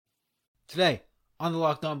Today, on the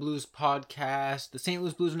Locked On Blues podcast, the St.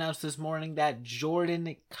 Louis Blues announced this morning that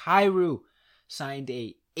Jordan Kyrou signed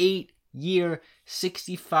a 8-year,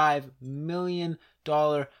 $65 million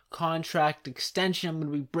contract extension. I'm going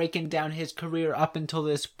to be breaking down his career up until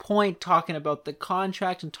this point, talking about the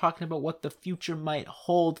contract and talking about what the future might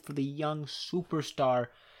hold for the young superstar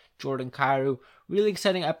Jordan Kyrou. Really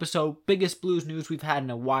exciting episode, biggest Blues news we've had in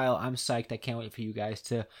a while. I'm psyched. I can't wait for you guys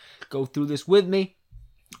to go through this with me.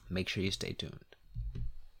 Make sure you stay tuned.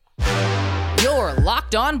 You're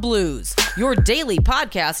Locked On Blues, your daily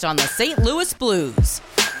podcast on the St. Louis Blues.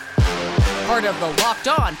 Part of the Locked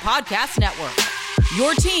On Podcast Network,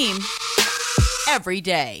 your team every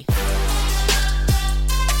day.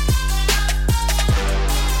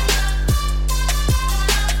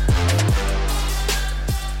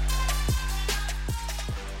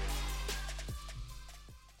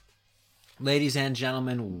 Ladies and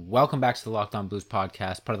gentlemen, welcome back to the Locked On Blues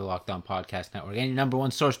podcast, part of the Locked On Podcast Network, and your number one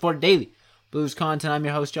source for daily Blues content. I'm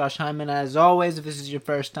your host, Josh Hyman. As always, if this is your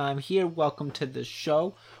first time here, welcome to the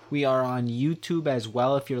show. We are on YouTube as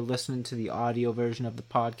well if you're listening to the audio version of the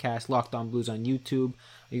podcast, Locked On Blues on YouTube.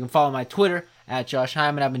 You can follow my Twitter, at Josh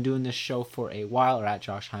Hyman. I've been doing this show for a while, or at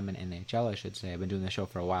Josh Hyman NHL, I should say. I've been doing this show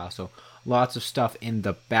for a while, so lots of stuff in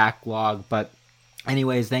the backlog. But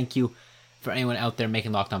anyways, thank you for anyone out there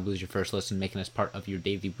making Locked On Blues your first listen, making us part of your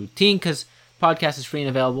daily routine, because podcast is free and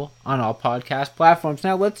available on all podcast platforms.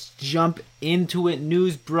 Now let's jump into it.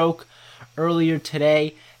 News broke earlier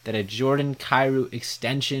today that a Jordan Kyrou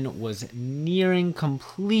extension was nearing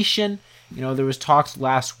completion. You know, there was talks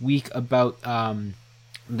last week about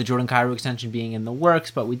the Jordan Kyrou extension being in the works,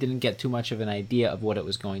 but we didn't get too much of an idea of what it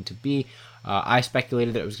was going to be. I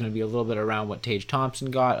speculated that it was going to be a little bit around what Tage Thompson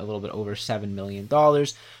got, a little bit over $7 million.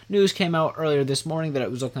 News came out earlier this morning that it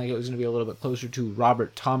was looking like it was going to be a little bit closer to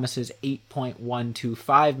Robert Thomas's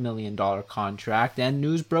 $8.125 million contract, and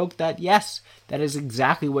news broke that, yes, that is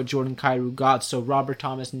exactly what Jordan Kyrou got. So Robert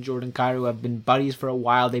Thomas and Jordan Kyrou have been buddies for a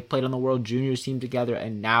while. They played on the World Juniors team together,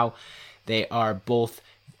 and now they are both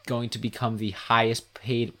going to become the highest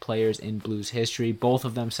paid players in Blues history, both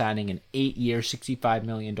of them signing an 8-year, $65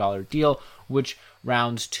 million deal, which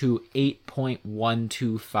rounds to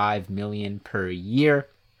 $8.125 million per year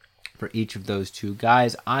for each of those two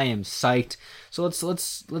guys. I am psyched. So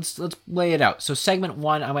let's lay it out. So segment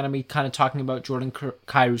one, I'm going to be kind of talking about Jordan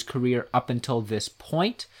Kyrou's career up until this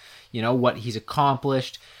point, you know, what he's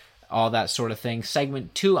accomplished, all that sort of thing.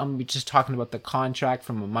 Segment two, I'm going to be just talking about the contract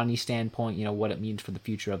from a money standpoint, you know, what it means for the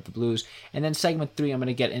future of the Blues. And then segment three, I'm going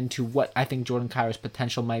to get into what I think Jordan Kyrou's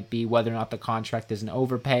potential might be, whether or not the contract is an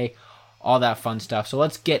overpay, all that fun stuff. So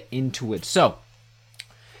let's get into it. So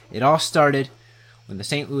it all started when the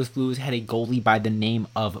St. Louis Blues had a goalie by the name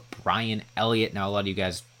of Brian Elliott. Now, a lot of you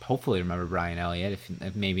guys hopefully remember Brian Elliott,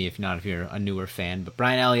 if not, if you're a newer fan. But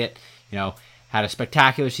Brian Elliott, you know, had a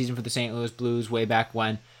spectacular season for the St. Louis Blues way back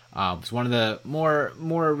when. Was one of the more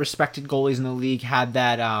respected goalies in the league. Had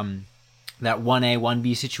that 1A,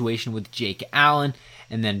 1B situation with Jake Allen.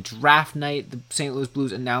 And then draft night, the St. Louis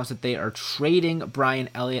Blues announced that they are trading Brian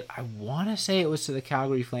Elliott. I want to say it was to the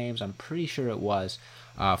Calgary Flames. I'm pretty sure it was.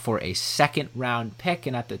 For a second-round pick.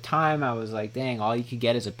 And at the time, I was like, dang, all you could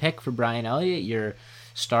get is a pick for Brian Elliott, your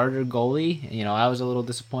starter goalie. You know, I was a little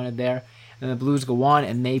disappointed there. And the Blues go on,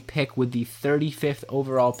 and they pick with the 35th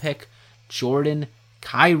overall pick, Jordan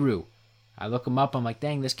Kyrou. I look him up. I'm like,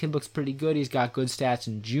 dang, this kid looks pretty good. He's got good stats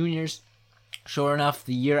in juniors. Sure enough,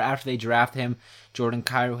 the year after they draft him, Jordan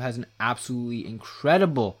Kyrou has an absolutely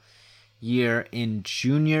incredible year in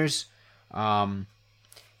juniors.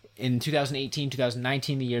 In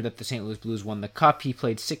 2018-2019, the year that the St. Louis Blues won the Cup, he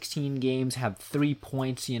played 16 games, had 3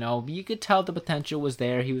 points. You know, you could tell the potential was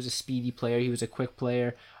there. He was a speedy player. He was a quick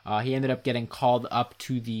player. He ended up getting called up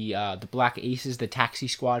to the Black Aces, the taxi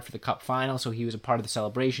squad for the Cup final, so he was a part of the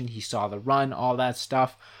celebration. He saw the run, all that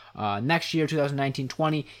stuff. Next year,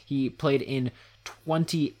 2019-20, he played in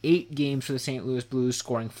 28 games for the St. Louis Blues,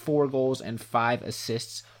 scoring 4 goals and 5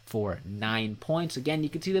 assists for 9 points. Again, you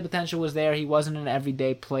could see the potential was there. He wasn't an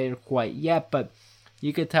everyday player quite yet, but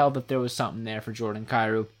you could tell that there was something there for Jordan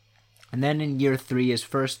Kyrou. And then in year 3, his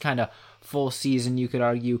first kind of full season, you could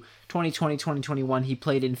argue, 2020-2021, he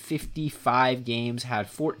played in 55 games, had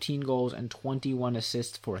 14 goals and 21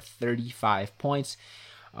 assists for 35 points.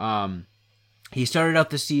 He started out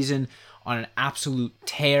the season on an absolute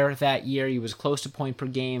tear that year. He was close to point per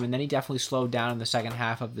game, and then he definitely slowed down in the second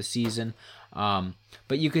half of the season.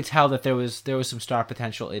 But you could tell that there was some star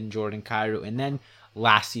potential in Jordan Kyrou. And then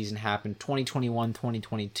last season happened,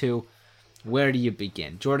 2021-2022. where do you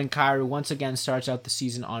begin? Jordan Kyrou once again starts out the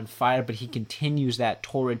season on fire, but he continues that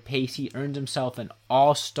torrid pace. He earns himself an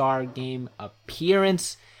all-star game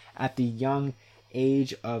appearance at the young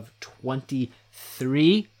age of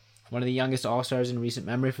 23. One of the youngest all-stars in recent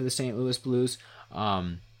memory for the St. Louis Blues.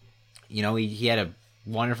 He had a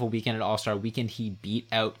wonderful weekend at All-Star Weekend. He beat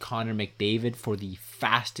out Connor McDavid for the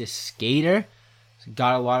fastest skater.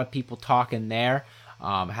 Got a lot of people talking there.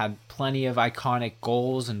 Had plenty of iconic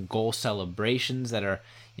goals and goal celebrations that are,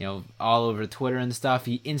 all over Twitter and stuff.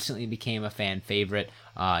 He instantly became a fan favorite.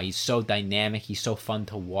 He's so dynamic. He's so fun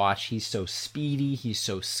to watch. He's so speedy. He's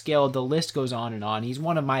so skilled. The list goes on and on. He's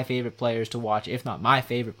one of my favorite players to watch, if not my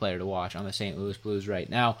favorite player to watch on the St. Louis Blues right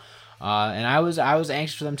now. And I was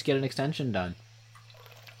anxious for them to get an extension done.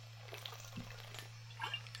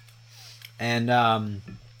 And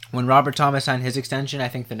when Robert Thomas signed his extension, I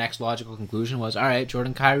think the next logical conclusion was, all right,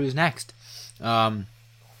 Jordan Kyrou's next.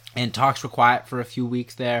 And talks were quiet for a few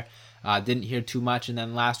weeks there. Didn't hear too much. And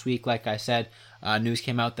then last week, like I said, news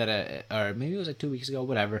came out that, or maybe it was like 2 weeks ago,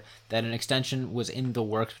 whatever, that an extension was in the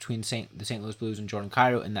works between the St. Louis Blues and Jordan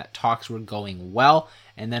Kyrou, and that talks were going well.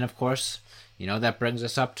 And then, of course, that brings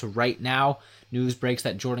us up to right now. News breaks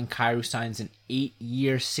that Jordan Kyrou signs an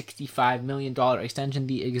 8-year, $65 million extension,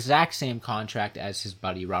 the exact same contract as his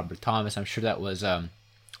buddy Robert Thomas. I'm sure that was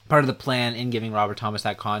part of the plan in giving Robert Thomas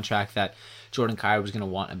that contract, that Jordan Kyrou was going to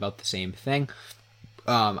want about the same thing.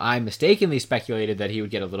 I mistakenly speculated that he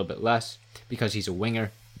would get a little bit less because he's a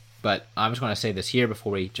winger. But I'm just going to say this here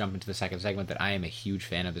before we jump into the second segment, that I am a huge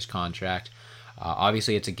fan of this contract.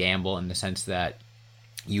 Obviously, it's a gamble in the sense that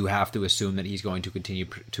you have to assume that he's going to continue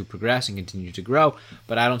to progress and continue to grow,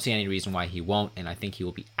 but I don't see any reason why he won't, and I think he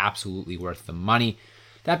will be absolutely worth the money.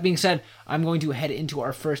 That being said, I'm going to head into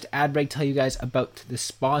our first ad break, tell you guys about the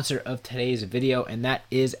sponsor of today's video, and that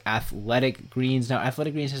is Athletic Greens. Now,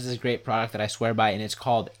 Athletic Greens has this great product that I swear by, and it's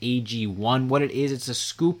called AG1. What it is, it's a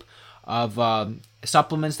scoop of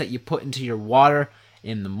supplements that you put into your water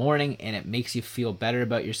in the morning, and it makes you feel better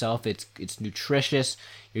about yourself. It's nutritious.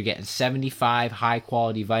 You're getting 75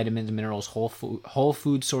 high-quality vitamins, minerals, whole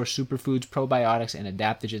food source superfoods, probiotics, and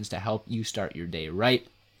adaptogens to help you start your day right.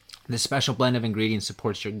 This special blend of ingredients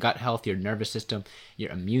supports your gut health, your nervous system,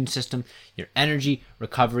 your immune system, your energy,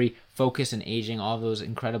 recovery, focus, and aging, all those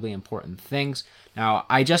incredibly important things. Now,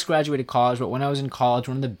 I just graduated college, but when I was in college,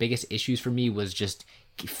 one of the biggest issues for me was just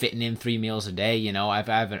fitting in 3 meals a day. I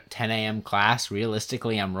have a 10 a.m. class.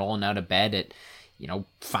 Realistically, I'm rolling out of bed at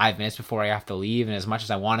 5 minutes before I have to leave, and as much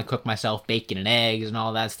as I want to cook myself bacon and eggs and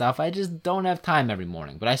all that stuff, I just don't have time every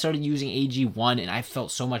morning. But I started using AG1, and I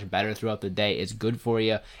felt so much better throughout the day. It's good for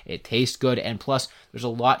you, it tastes good, and plus, there's a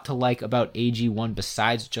lot to like about AG1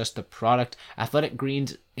 besides just the product. Athletic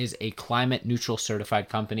Greens is a climate neutral certified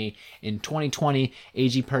company. In 2020,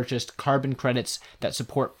 AG purchased carbon credits that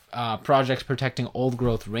support projects protecting old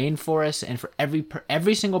growth rainforests, and for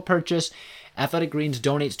every single purchase, Athletic Greens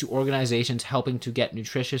donates to organizations helping to get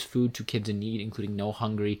nutritious food to kids in need, including No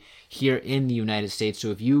Hungry, here in the United States.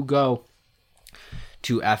 So if you go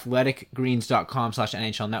to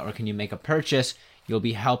athleticgreens.com/NHL Network and you make a purchase, you'll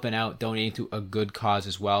be helping out, donating to a good cause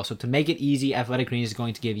as well. So to make it easy, Athletic Greens is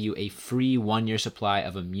going to give you a free 1-year supply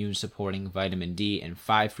of immune-supporting vitamin D and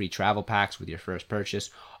 5 free travel packs with your first purchase.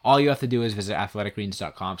 All you have to do is visit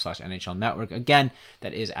athleticgreens.com/NHL Network. Again,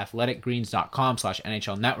 that is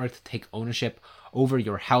athleticgreens.com/NHL Network to take ownership over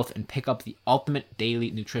your health and pick up the ultimate daily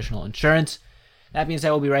nutritional insurance. That being said,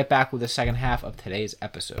 we'll be right back with the second half of today's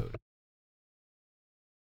episode.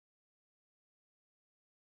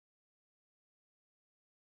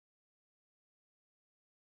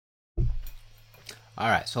 All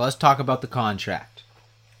right, so let's talk about the contract.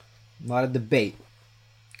 A lot of debate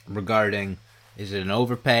regarding, is it an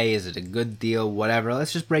overpay? Is it a good deal? Whatever.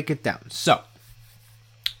 Let's just break it down. So,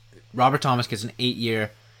 Robert Thomas gets an 8-year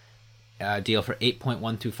deal for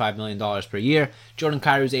 $8.125 million per year. Jordan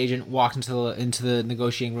Kyrou's agent walks into the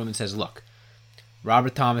negotiating room and says, look,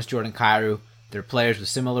 Robert Thomas, Jordan Kyrou, they're players with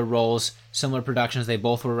similar roles, similar productions. They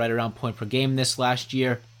both were right around point per game this last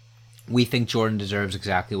year. We think Jordan deserves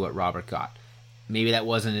exactly what Robert got. Maybe that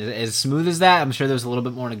wasn't as smooth as that. I'm sure there was a little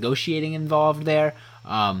bit more negotiating involved there.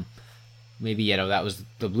 Maybe, that was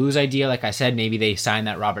the Blues' idea. Like I said, maybe they signed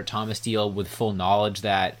that Robert Thomas deal with full knowledge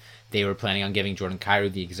that they were planning on giving Jordan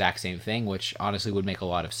Kyrou the exact same thing, which honestly would make a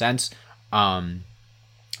lot of sense. And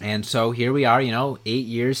so here we are, 8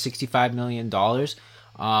 years, $65 million.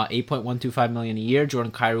 $8.125 million a year.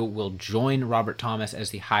 Jordan Kyrou will join Robert Thomas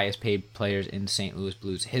as the highest paid players in St. Louis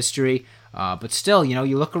Blues history. But still,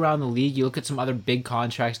 you look around the league, you look at some other big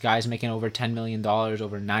contracts, guys making over $10 million,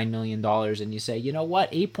 over $9 million, and you say, you know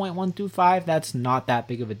what, 8.125, that's not that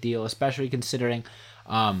big of a deal, especially considering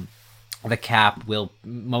the cap will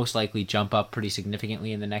most likely jump up pretty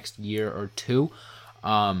significantly in the next year or two.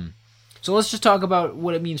 So let's just talk about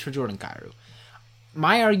what it means for Jordan Kyrou.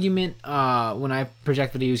 My argument when I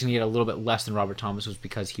projected he was going to get a little bit less than Robert Thomas was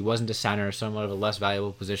because he wasn't a center, somewhat of a less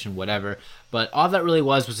valuable position, whatever. But all that really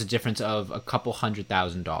was a difference of a couple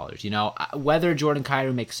 $100,000. Whether Jordan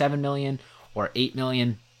Kyrou makes $7 million or $8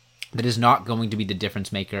 million, that is not going to be the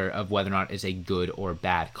difference maker of whether or not it's a good or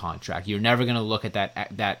bad contract. You're never going to look at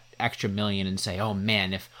that extra million and say, oh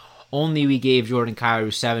man, if only we gave Jordan Kyrou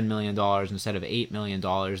 $7 million instead of $8 million,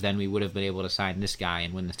 then we would have been able to sign this guy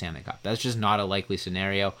and win the Stanley Cup. That's just not a likely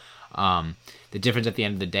scenario. The difference at the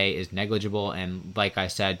end of the day is negligible, and like I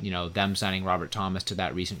said, them signing Robert Thomas to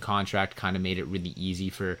that recent contract kind of made it really easy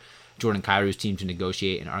for Jordan Kyrou's team to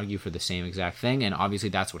negotiate and argue for the same exact thing, and obviously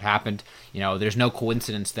that's what happened. There's no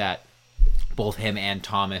coincidence that both him and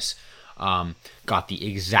Thomas got the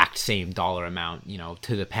exact same dollar amount,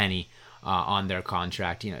 to the penny, on their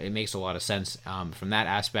contract. It makes a lot of sense from that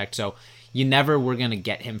aspect. So you never were going to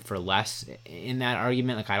get him for less in that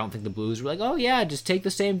argument. Like, I don't think the Blues were like, oh yeah, just take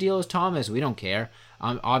the same deal as Thomas. We don't care.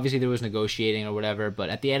 Obviously there was negotiating or whatever,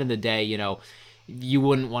 but at the end of the day, you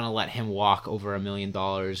wouldn't want to let him walk over $1 million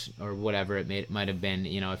or whatever it might have been.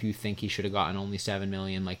 If you think he should have gotten only $7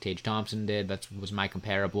 million like Tage Thompson did, that was my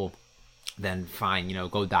comparable, then fine,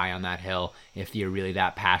 go die on that hill if you're really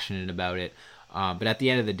that passionate about it. But at the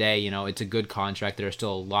end of the day, it's a good contract. There are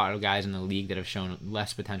still a lot of guys in the league that have shown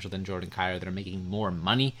less potential than Jordan Kyrou that are making more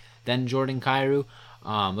money than Jordan Kyrou.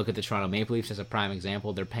 Look at the Toronto Maple Leafs as a prime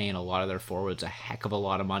example. They're paying a lot of their forwards a heck of a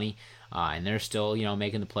lot of money, and they're still,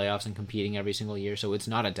 making the playoffs and competing every single year. So it's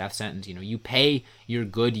not a death sentence. You pay your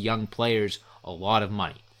good young players a lot of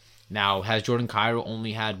money. Now, has Jordan Kyrou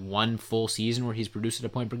only had one full season where he's produced at a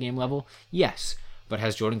point per game level? Yes. But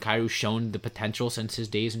has Jordan Kyrou shown the potential since his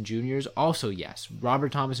days in juniors? Also, yes.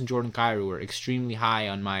 Robert Thomas and Jordan Kyrou were extremely high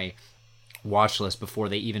on my watch list before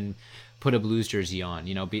they even put a Blues jersey on,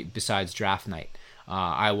 besides draft night.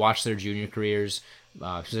 I watched their junior careers,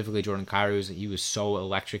 specifically Jordan Kyrou's. He was so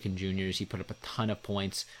electric in juniors. He put up a ton of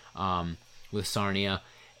points with Sarnia,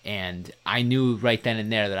 and I knew right then and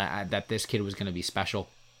there that this kid was going to be special.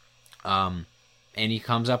 And he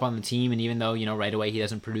comes up on the team, and even though, right away he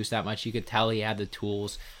doesn't produce that much, you could tell he had the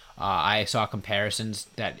tools. I saw comparisons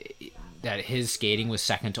that his skating was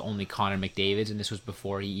second to only Connor McDavid's, and this was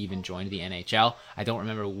before he even joined the NHL. I don't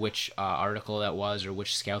remember which article that was or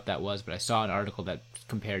which scout that was, but I saw an article that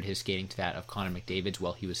compared his skating to that of Connor McDavid's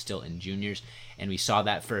while he was still in juniors, and we saw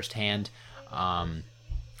that firsthand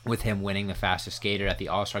with him winning the fastest skater at the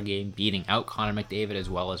All-Star game, beating out Connor McDavid as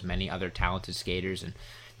well as many other talented skaters, and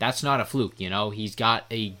that's not a fluke, He's got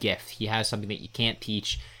a gift. He has something that you can't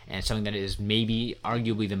teach, and something that is maybe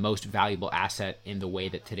arguably the most valuable asset in the way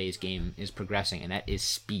that today's game is progressing, and that is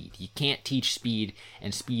speed. You can't teach speed,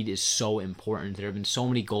 and speed is so important. There have been so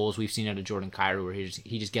many goals we've seen out of Jordan Kyrou where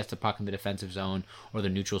he just gets the puck in the defensive zone or the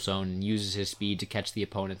neutral zone and uses his speed to catch the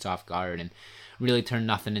opponents off guard and really turn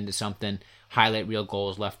nothing into something, highlight real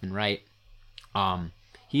goals left and right.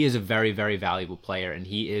 He is a very, very valuable player, and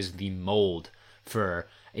he is the mold for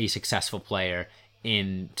a successful player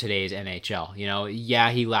in today's NHL.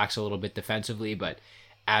 Yeah, he lacks a little bit defensively, but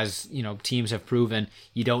as teams have proven,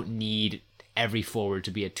 you don't need every forward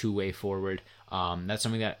to be a two-way forward. That's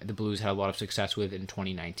something that the Blues had a lot of success with in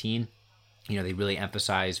 2019. They really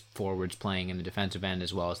emphasize forwards playing in the defensive end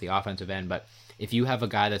as well as the offensive end. But if you have a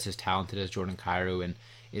guy that's as talented as Jordan Kyrou and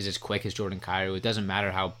is as quick as Jordan Kyrou, it doesn't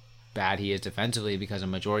matter how bad he is defensively, because a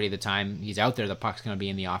majority of the time he's out there, the puck's going to be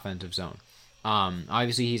in the offensive zone.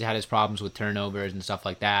 Obviously he's had his problems with turnovers and stuff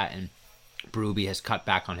like that, and Berube has cut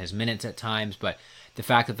back on his minutes at times, but the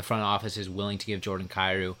fact that the front office is willing to give Jordan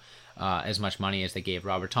Kyrou as much money as they gave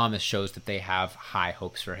Robert Thomas shows that they have high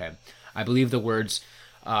hopes for him. I believe the words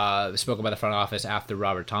spoken by the front office after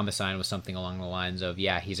Robert Thomas signed was something along the lines of,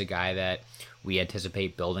 yeah, he's a guy that we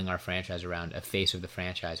anticipate building our franchise around, a face of the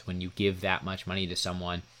franchise. When you give that much money to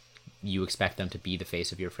someone, you expect them to be the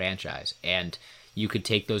face of your franchise, and you could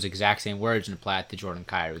take those exact same words and apply it to Jordan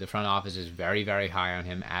Kyrou. The front office is very, very high on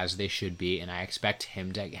him, as they should be, and I expect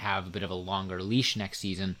him to have a bit of a longer leash next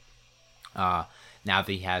season. Now that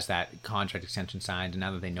he has that contract extension signed, and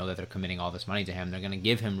now that they know that they're committing all this money to him, they're going to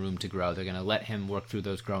give him room to grow. They're going to let him work through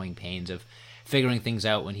those growing pains of figuring things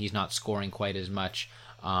out when he's not scoring quite as much,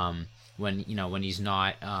 when he's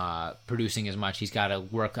not producing as much. He's got to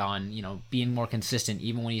work on being more consistent.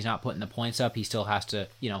 Even when he's not putting the points up, he still has to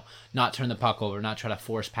not turn the puck over, not try to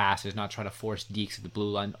force passes, not try to force dekes at the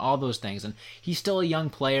blue line, all those things. And he's still a young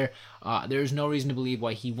player. There's no reason to believe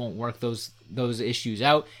why he won't work those issues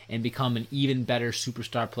out and become an even better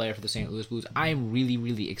superstar player for the St. Louis Blues. I am really,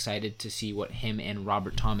 really excited to see what him and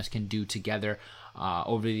Robert Thomas can do together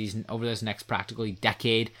over this next practically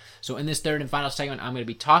decade. So in this third and final segment, I'm going to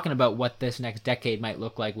be talking about what this next decade might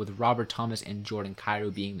look like, with Robert Thomas and Jordan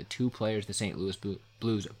Kyrou being the two players the St. Louis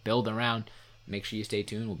Blues build around. Make sure you stay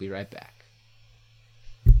tuned. We'll be right back.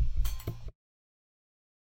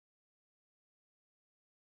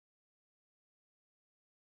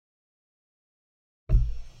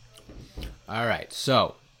 All right,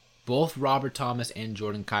 so both Robert Thomas and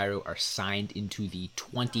Jordan Kyrou are signed into the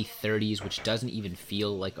 2030s, which doesn't even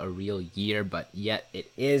feel like a real year, but yet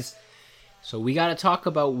it is. So we got to talk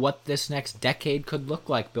about what this next decade could look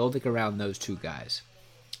like building around those two guys.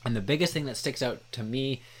 And the biggest thing that sticks out to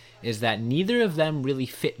me is that neither of them really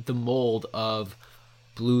fit the mold of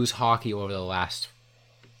Blues hockey over the last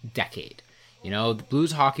decade. The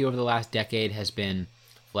Blues hockey over the last decade has been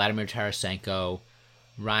Vladimir Tarasenko,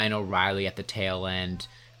 Ryan O'Reilly at the tail end,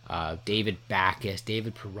 David Backes,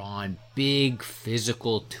 David Perron, big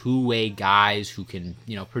physical two-way guys who can,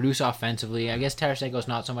 produce offensively. I guess Tarasenko's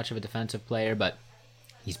not so much of a defensive player, but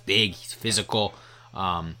he's big, he's physical.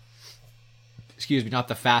 Not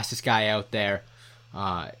the fastest guy out there.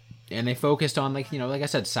 And they focused on, like I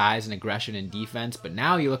said, size and aggression and defense. But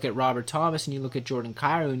now you look at Robert Thomas and you look at Jordan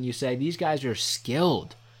Kyrou and you say, these guys are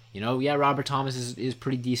skilled. Robert Thomas is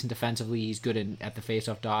pretty decent defensively. He's good at the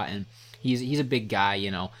faceoff dot, and he's a big guy.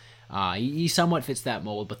 He somewhat fits that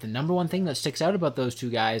mold. But the number one thing that sticks out about those two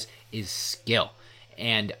guys is skill,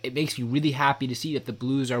 and it makes me really happy to see that the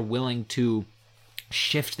Blues are willing to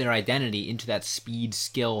shift their identity into that speed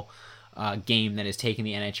skill game that is taking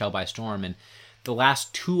the NHL by storm. And the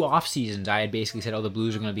last two off seasons, I had basically said, the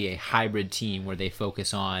Blues are going to be a hybrid team where they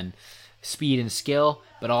focus on speed and skill,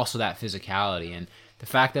 but also that physicality. And the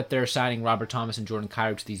fact that they're signing Robert Thomas and Jordan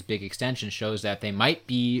Kyrou to these big extensions shows that they might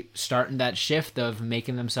be starting that shift of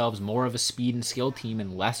making themselves more of a speed and skill team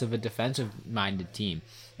and less of a defensive-minded team.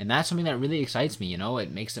 And that's something that really excites me.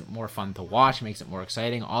 It makes it more fun to watch, makes it more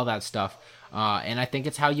exciting, all that stuff. And I think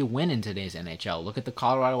it's how you win in today's NHL. Look at the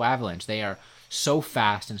Colorado Avalanche. They are so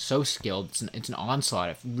fast and so skilled. It's an onslaught.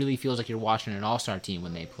 It really feels like you're watching an all-star team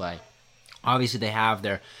when they play. Obviously, they have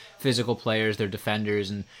their physical players, their defenders,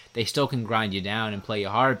 and they still can grind you down and play you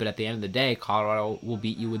hard, but at the end of the day, Colorado will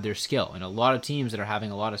beat you with their skill. And a lot of teams that are having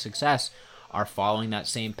a lot of success are following that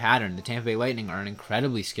same pattern. The Tampa Bay Lightning are an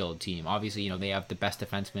incredibly skilled team. Obviously, they have the best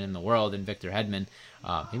defenseman in the world in Victor Hedman,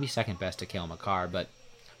 maybe second best to Cale Makar, but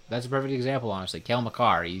that's a perfect example, honestly. Cale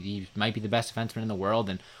Makar, he might be the best defenseman in the world,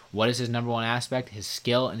 and what is his number one aspect? His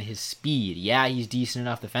skill and his speed. Yeah, he's decent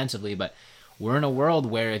enough defensively, but we're in a world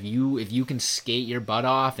where if you can skate your butt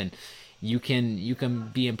off and you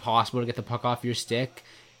can be impossible to get the puck off your stick,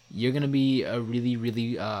 you're going to be a really,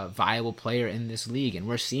 really viable player in this league. And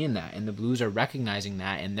we're seeing that. And the Blues are recognizing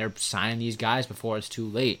that. And they're signing these guys before it's too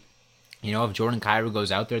late. If Jordan Kyrou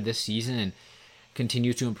goes out there this season and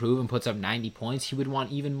continues to improve and puts up 90 points, he would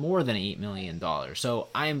want even more than $8 million. So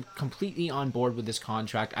I am completely on board with this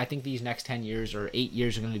contract. I think these next 10 years or 8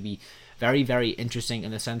 years are going to be very, very interesting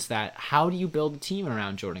in the sense that how do you build a team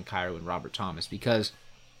around Jordan Kyrou and Robert Thomas? Because,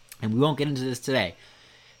 and we won't get into this today,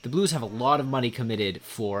 the Blues have a lot of money committed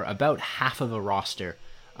for about half of a roster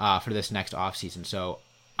for this next offseason. So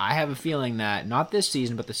I have a feeling that not this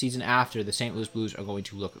season, but the season after, the St. Louis Blues are going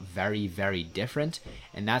to look very, very different.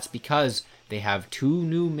 And that's because they have two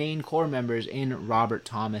new main core members in Robert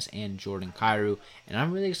Thomas and Jordan Kyrou. And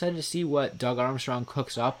I'm really excited to see what Doug Armstrong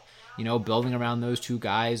cooks up, building around those two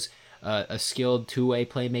guys. A skilled two-way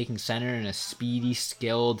playmaking center and a speedy,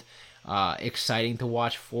 skilled, exciting to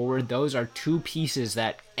watch forward. Those are two pieces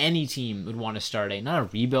that any team would want to start not a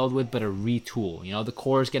rebuild with, but a retool. The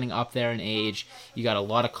core is getting up there in age. You got a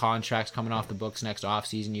lot of contracts coming off the books next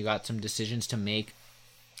offseason. You got some decisions to make.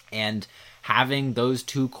 And having those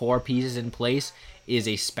two core pieces in place is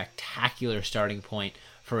a spectacular starting point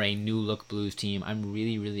for a new-look Blues team. I'm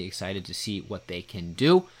really, really excited to see what they can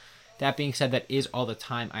do. That being said, that is all the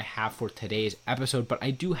time I have for today's episode, but I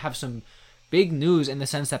do have some big news in the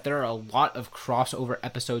sense that there are a lot of crossover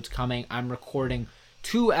episodes coming. I'm recording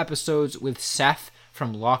 2 episodes with Seth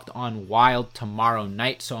from Locked On Wild tomorrow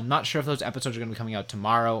night, so I'm not sure if those episodes are going to be coming out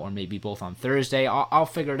tomorrow or maybe both on Thursday. I'll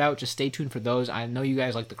figure it out. Just stay tuned for those. I know you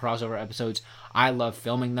guys like the crossover episodes. I love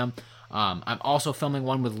filming them. I'm also filming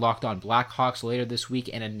one with Locked On Blackhawks later this week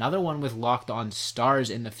and another one with Locked On Stars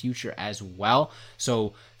in the future as well.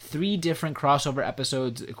 So 3 different crossover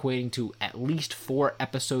episodes equating to at least 4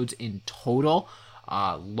 episodes in total.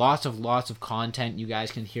 Lots of content. You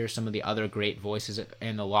guys can hear some of the other great voices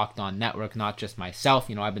in the Locked On Network, not just myself.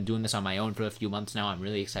 I've been doing this on my own for a few months now. I'm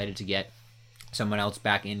really excited to get someone else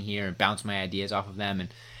back in here and bounce my ideas off of them and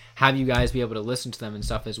have you guys be able to listen to them and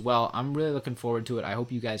stuff as well. I'm really looking forward to it. I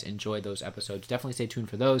hope you guys enjoy those episodes. Definitely stay tuned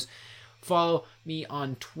for those. Follow me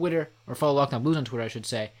on Twitter, or follow Locked On Blues on Twitter, I should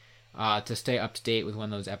say, to stay up to date with when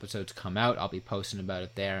those episodes come out. I'll be posting about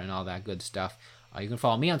it there and all that good stuff. You can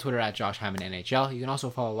follow me on Twitter at Josh Hyman NHL. You can also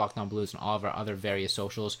follow Locked On Blues on all of our other various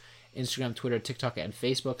socials, Instagram, Twitter, TikTok, and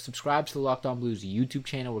Facebook. Subscribe to the Locked On Blues YouTube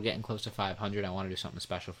channel. We're getting close to 500. I want to do something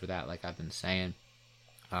special for that, like I've been saying.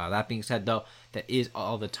 That being said, though, that is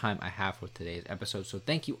all the time I have for today's episode. So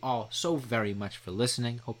thank you all so very much for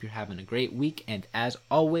listening. Hope you're having a great week. And as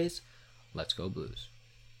always, let's go Blues.